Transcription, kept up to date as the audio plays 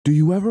Do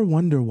you ever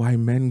wonder why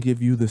men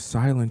give you the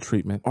silent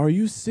treatment? Are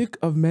you sick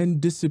of men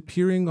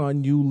disappearing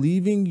on you,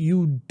 leaving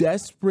you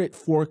desperate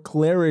for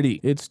clarity?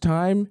 It's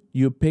time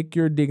you pick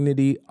your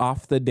dignity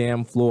off the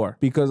damn floor.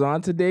 Because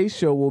on today's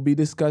show, we'll be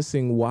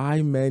discussing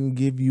why men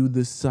give you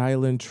the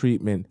silent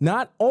treatment.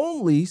 Not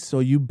only so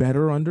you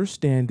better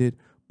understand it,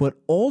 but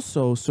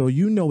also so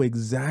you know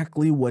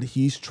exactly what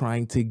he's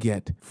trying to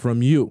get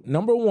from you.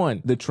 Number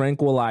one, the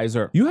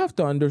tranquilizer. You have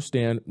to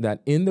understand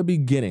that in the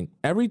beginning,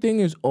 everything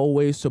is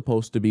always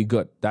supposed to be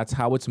good. That's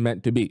how it's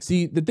meant to be.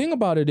 See, the thing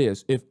about it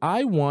is, if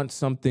I want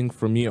something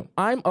from you,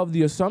 I'm of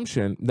the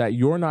assumption that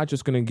you're not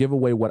just going to give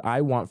away what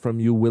I want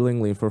from you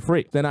willingly for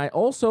free. Then I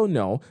also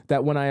know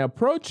that when I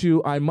approach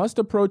you, I must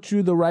approach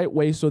you the right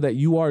way so that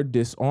you are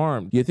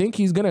disarmed. You think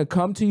he's going to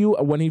come to you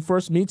when he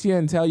first meets you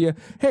and tell you,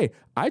 hey,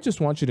 I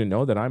just want you to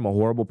know that I'm a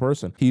horrible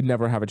person. He'd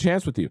never have a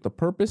chance with you. The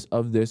purpose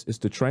of this is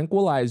to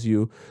tranquilize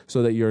you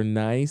so that you're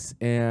nice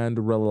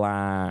and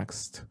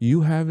relaxed.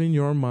 You have in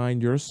your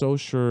mind, you're so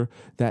sure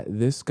that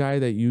this guy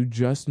that you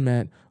just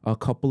met a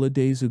couple of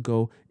days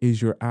ago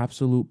is your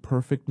absolute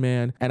perfect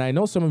man. And I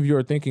know some of you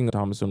are thinking,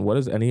 Tomisin, what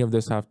does any of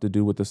this have to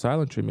do with the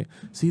silent treatment?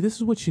 See, this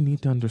is what you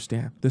need to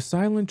understand. The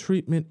silent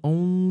treatment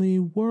only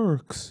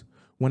works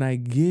when I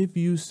give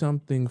you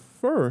something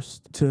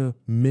first to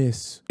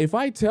miss. If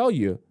I tell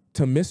you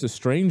to miss a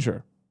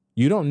stranger,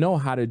 you don't know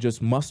how to just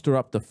muster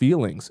up the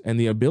feelings and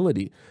the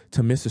ability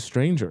to miss a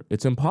stranger.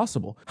 It's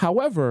impossible.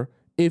 However,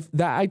 if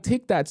I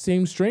take that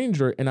same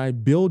stranger and I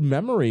build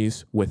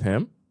memories with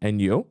him and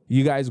you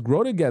guys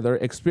grow together,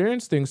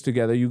 experience things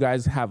together, you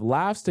guys have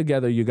laughs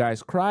together, you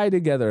guys cry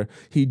together,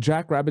 he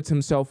jackrabbits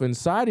himself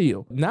inside of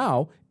you.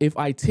 Now, if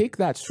I take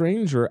that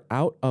stranger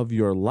out of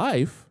your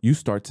life, you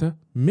start to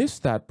miss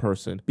that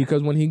person,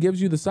 because when he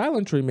gives you the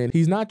silent treatment,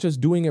 he's not just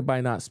doing it by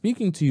not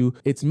speaking to you.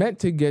 It's meant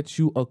to get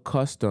you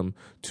accustomed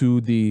to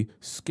the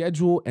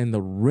schedule and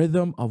the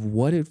rhythm of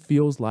what it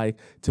feels like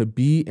to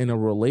be in a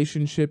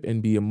relationship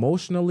and be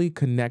emotionally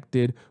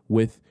connected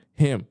with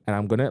him. And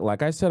I'm gonna,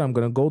 like I said, I'm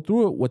gonna go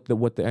through it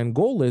what the end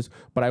goal is,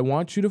 but I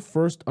want you to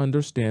first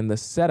understand the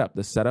setup.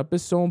 The setup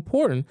is so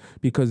important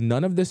because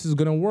none of this is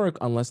gonna work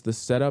unless the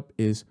setup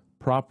is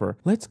proper.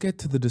 Let's get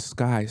to the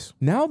disguise.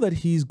 Now that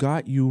he's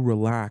got you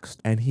relaxed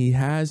and he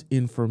has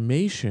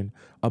information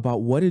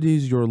about what it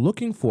is you're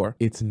looking for,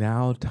 it's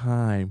now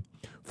time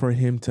for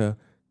him to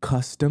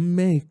custom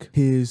make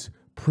his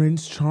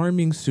Prince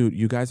Charming suit.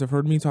 You guys have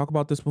heard me talk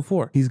about this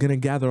before. He's gonna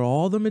gather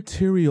all the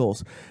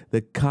materials,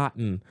 the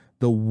cotton,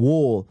 the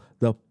wool,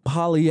 the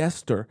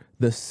polyester,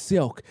 the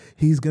silk.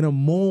 He's gonna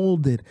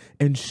mold it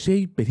and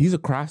shape it. He's a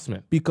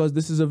craftsman, because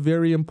this is a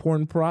very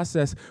important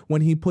process.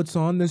 When he puts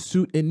on the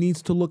suit, it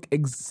needs to look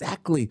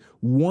exactly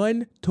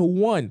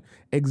 1-to-1,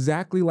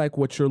 exactly like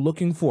what you're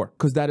looking for,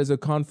 because that is a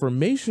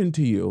confirmation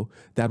to you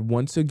that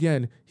once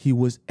again, he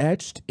was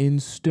etched in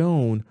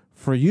stone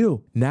for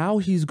you. Now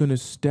he's gonna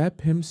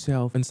step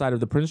himself inside of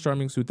the Prince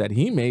Charming suit that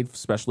he made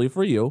specially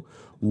for you,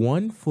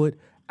 one foot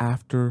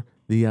after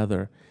the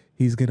other.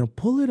 He's gonna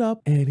pull it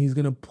up and he's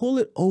gonna pull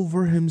it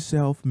over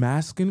himself,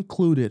 mask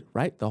included,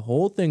 right? The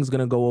whole thing's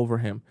gonna go over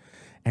him.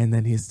 And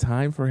then it's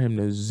time for him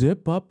to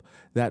zip up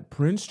that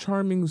Prince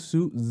Charming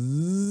suit.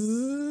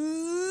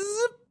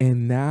 Zip,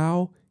 and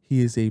now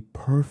he is a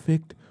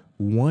perfect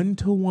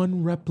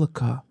 1-to-1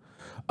 replica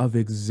of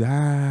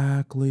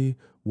exactly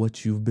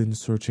what you've been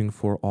searching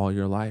for all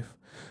your life.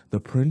 The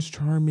Prince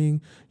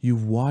Charming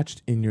you've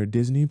watched in your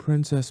Disney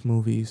princess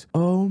movies.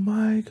 Oh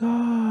my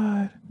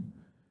God.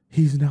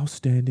 He's now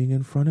standing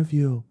in front of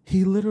you.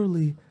 He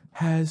literally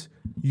has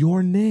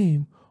your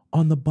name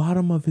on the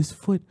bottom of his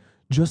foot,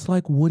 just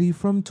like Woody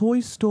from Toy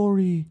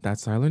Story. That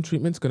silent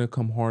treatment's gonna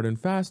come hard and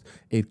fast.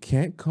 It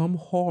can't come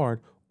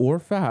hard or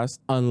fast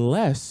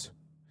unless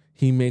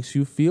he makes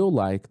you feel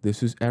like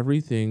this is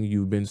everything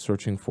you've been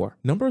searching for.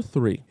 Number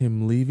 3,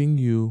 him leaving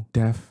you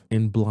deaf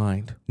and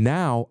blind.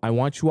 Now, I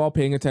want you all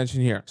paying attention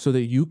here so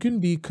that you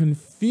can be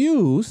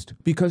confused,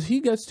 because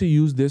he gets to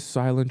use this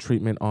silent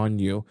treatment on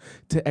you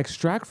to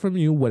extract from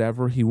you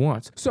whatever he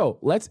wants. So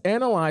let's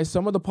analyze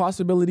some of the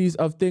possibilities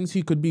of things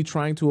he could be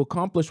trying to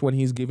accomplish when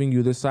he's giving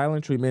you this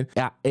silent treatment,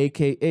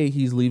 aka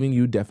he's leaving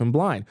you deaf and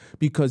blind,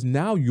 because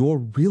now you're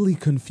really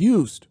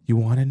confused. You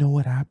want to know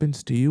what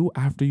happens to you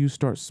after you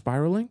start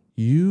spiraling?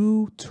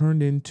 You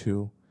turn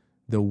into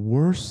the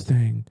worst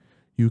thing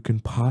you can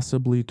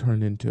possibly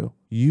turn into.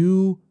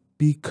 You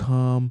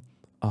become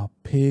a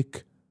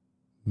pick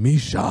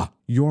Misha.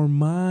 Your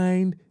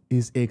mind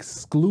is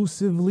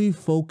exclusively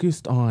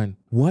focused on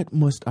what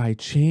must I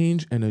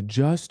change and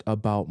adjust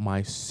about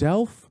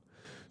myself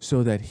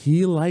so that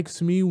he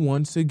likes me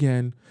once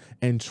again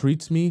and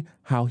treats me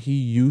how he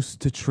used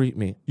to treat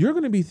me. You're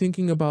going to be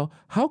thinking about,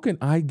 how can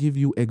I give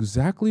you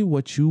exactly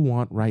what you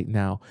want right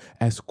now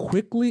as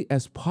quickly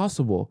as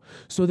possible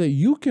so that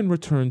you can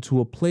return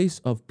to a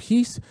place of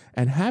peace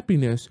and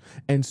happiness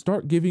and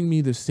start giving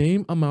me the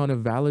same amount of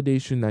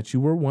validation that you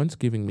were once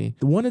giving me.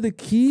 One of the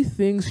key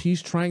things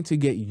he's trying to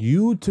get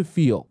you to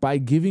feel by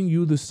giving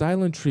you the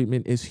silent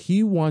treatment is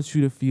he wants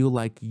you to feel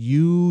like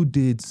you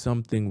did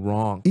something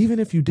wrong, even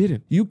if you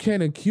didn't. You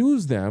can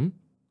accuse them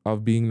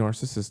of being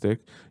narcissistic.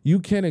 You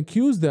can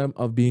accuse them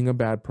of being a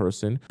bad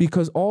person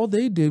because all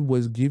they did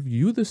was give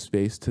you the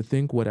space to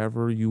think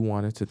whatever you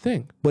wanted to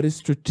think. But it's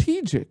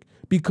strategic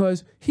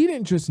because he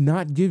didn't just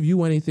not give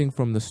you anything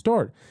from the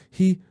start.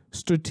 He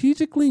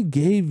strategically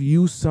gave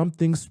you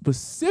something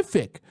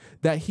specific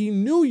that he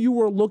knew you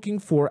were looking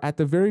for at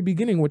the very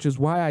beginning, which is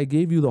why I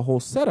gave you the whole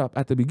setup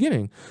at the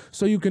beginning.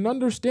 So you can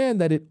understand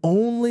that it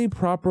only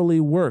properly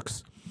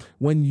works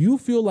when you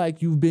feel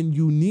like you've been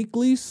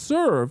uniquely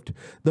served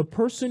the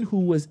person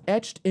who was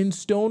etched in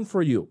stone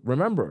for you.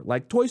 Remember,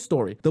 like Toy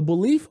Story, the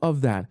belief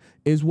of that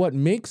is what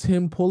makes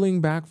him pulling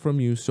back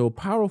from you so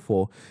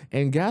powerful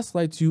and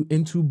gaslights you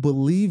into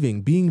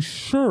believing, being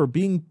sure,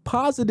 being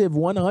positive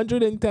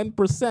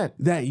 110%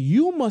 that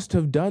you must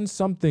have done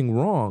something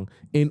wrong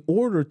in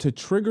order to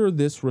trigger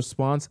this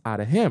response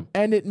out of him.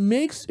 And it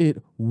makes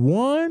it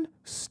one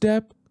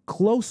step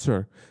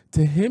closer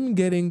to him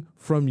getting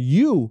from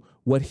you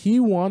what he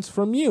wants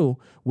from you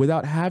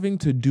without having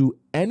to do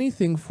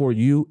anything for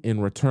you in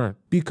return,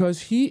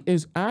 because he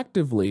is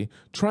actively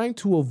trying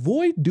to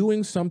avoid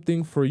doing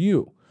something for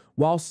you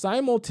while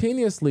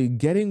simultaneously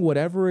getting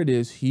whatever it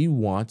is he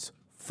wants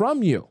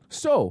from you.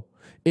 So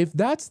if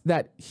that's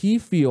that he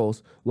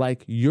feels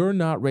like you're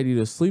not ready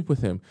to sleep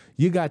with him,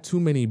 you got too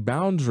many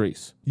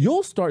boundaries,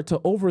 you'll start to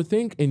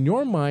overthink in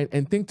your mind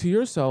and think to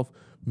yourself,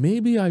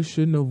 maybe I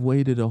shouldn't have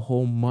waited a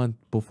whole month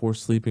before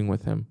sleeping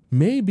with him.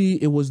 Maybe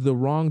it was the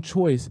wrong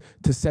choice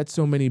to set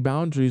so many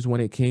boundaries when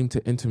it came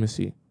to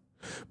intimacy.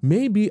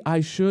 Maybe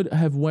I should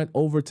have went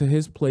over to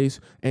his place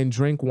and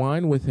drank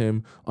wine with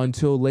him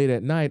until late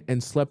at night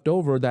and slept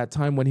over that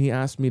time when he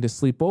asked me to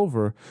sleep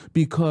over,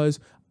 because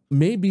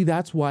maybe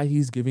that's why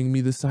he's giving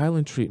me the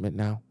silent treatment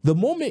now. The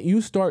moment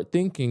you start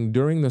thinking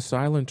during the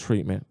silent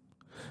treatment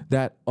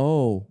that,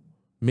 oh,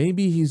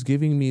 maybe he's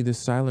giving me the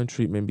silent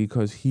treatment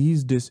because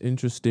he's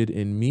disinterested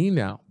in me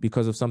now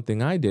because of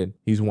something I did,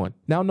 he's won.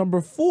 Now,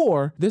 number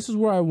 4, this is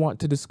where I want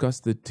to discuss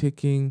the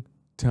ticking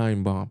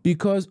time bomb,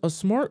 because a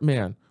smart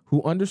man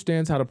who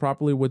understands how to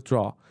properly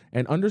withdraw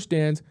and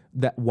understands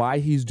that why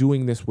he's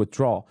doing this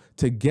withdrawal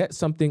to get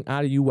something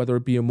out of you, whether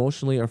it be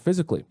emotionally or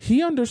physically,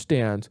 he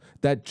understands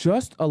that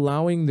just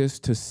allowing this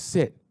to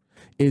sit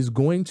is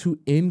going to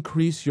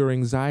increase your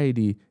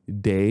anxiety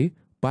day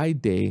by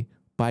day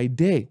by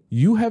day.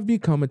 You have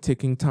become a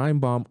ticking time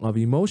bomb of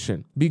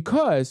emotion,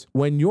 because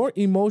when your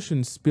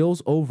emotion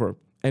spills over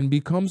and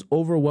becomes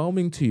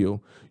overwhelming to you,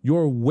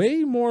 you're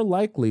way more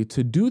likely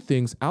to do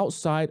things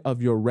outside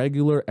of your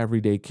regular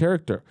everyday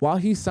character, while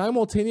he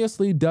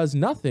simultaneously does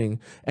nothing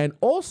and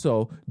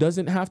also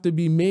doesn't have to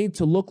be made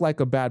to look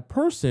like a bad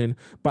person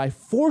by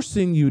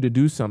forcing you to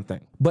do something.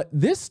 But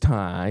this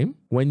time,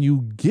 when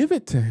you give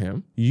it to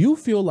him, you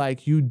feel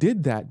like you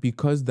did that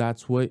because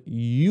that's what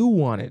you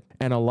wanted.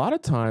 And a lot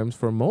of times,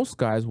 for most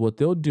guys, what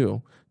they'll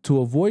do to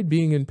avoid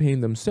being in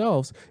pain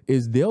themselves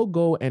is they'll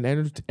go and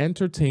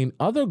entertain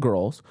other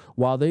girls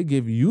while they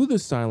give you the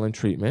silent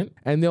treatment,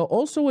 and they'll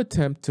also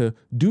attempt to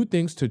do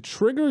things to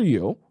trigger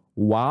you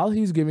while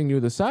he's giving you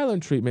the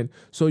silent treatment,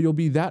 so you'll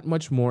be that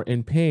much more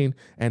in pain,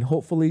 and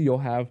hopefully you'll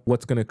have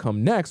what's going to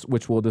come next,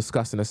 which we'll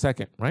discuss in a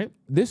second, right?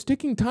 This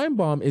ticking time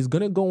bomb is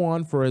going to go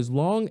on for as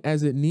long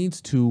as it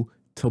needs to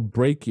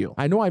break you.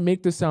 I know I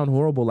make this sound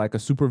horrible, like a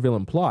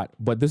supervillain plot,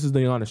 but this is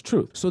the honest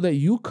truth. So that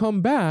you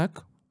come back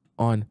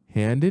on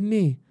hand and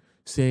knee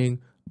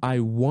saying, I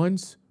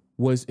once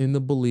was in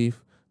the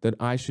belief that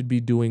I should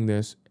be doing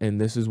this and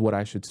this is what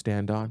I should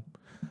stand on.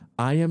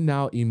 I am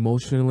now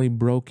emotionally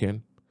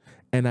broken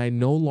and I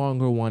no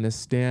longer want to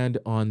stand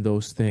on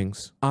those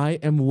things. I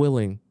am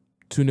willing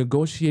to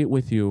negotiate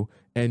with you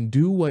and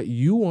do what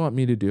you want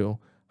me to do,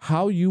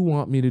 how you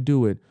want me to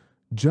do it,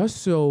 just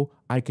so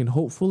I can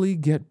hopefully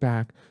get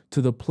back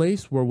to the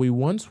place where we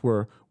once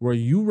were, where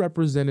you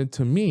represented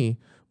to me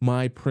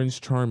my Prince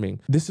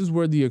Charming. This is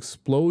where the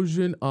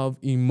explosion of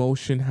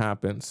emotion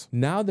happens.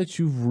 Now that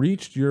you've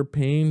reached your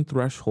pain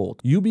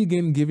threshold, you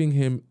begin giving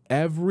him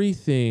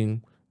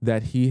everything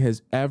that he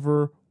has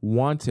ever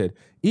wanted,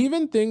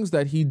 even things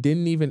that he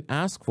didn't even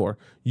ask for.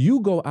 You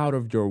go out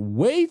of your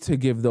way to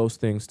give those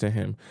things to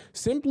him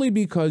simply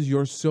because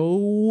you're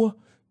so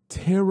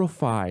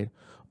terrified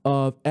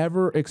of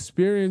ever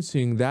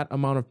experiencing that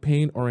amount of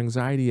pain or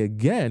anxiety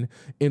again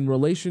in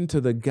relation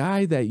to the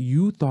guy that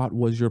you thought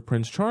was your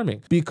Prince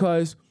Charming.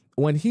 Because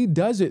when he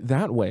does it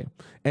that way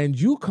and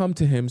you come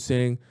to him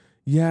saying,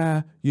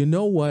 yeah, you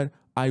know what?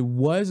 I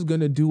was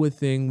going to do a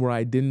thing where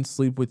I didn't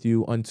sleep with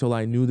you until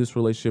I knew this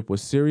relationship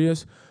was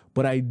serious,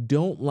 but I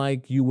don't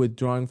like you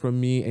withdrawing from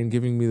me and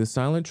giving me the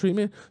silent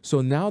treatment.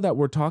 So now that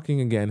we're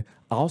talking again,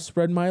 I'll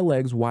spread my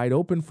legs wide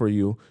open for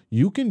you.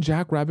 You can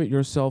jackrabbit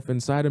yourself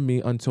inside of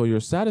me until you're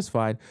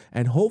satisfied.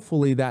 And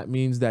hopefully that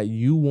means that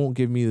you won't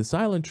give me the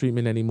silent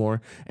treatment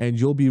anymore and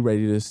you'll be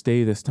ready to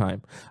stay this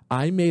time.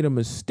 I made a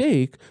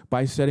mistake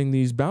by setting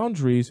these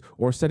boundaries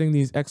or setting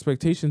these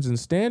expectations and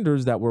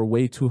standards that were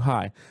way too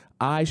high.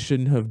 I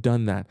shouldn't have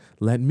done that.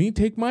 Let me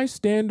take my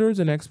standards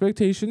and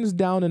expectations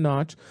down a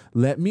notch.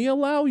 Let me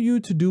allow you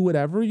to do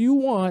whatever you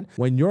want.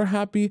 When you're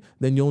happy,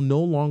 then you'll no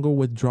longer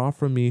withdraw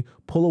from me,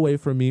 pull away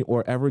from me,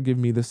 or ever give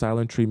me the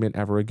silent treatment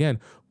ever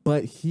again.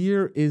 But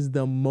here is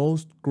the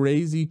most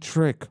crazy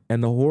trick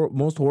and the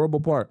most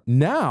horrible part.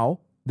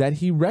 Now that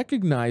he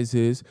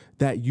recognizes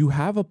that you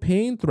have a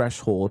pain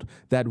threshold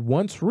that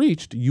once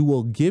reached, you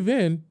will give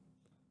in,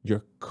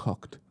 you're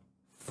cooked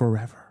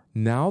forever.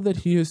 Now that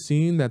he has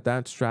seen that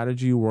that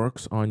strategy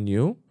works on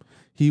you,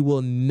 he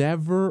will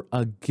never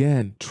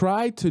again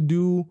try to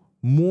do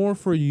more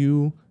for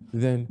you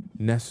than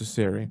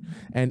necessary.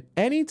 And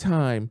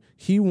anytime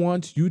he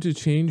wants you to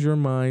change your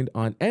mind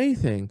on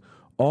anything,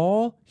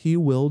 all he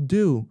will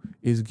do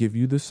is give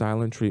you the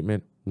silent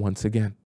treatment once again.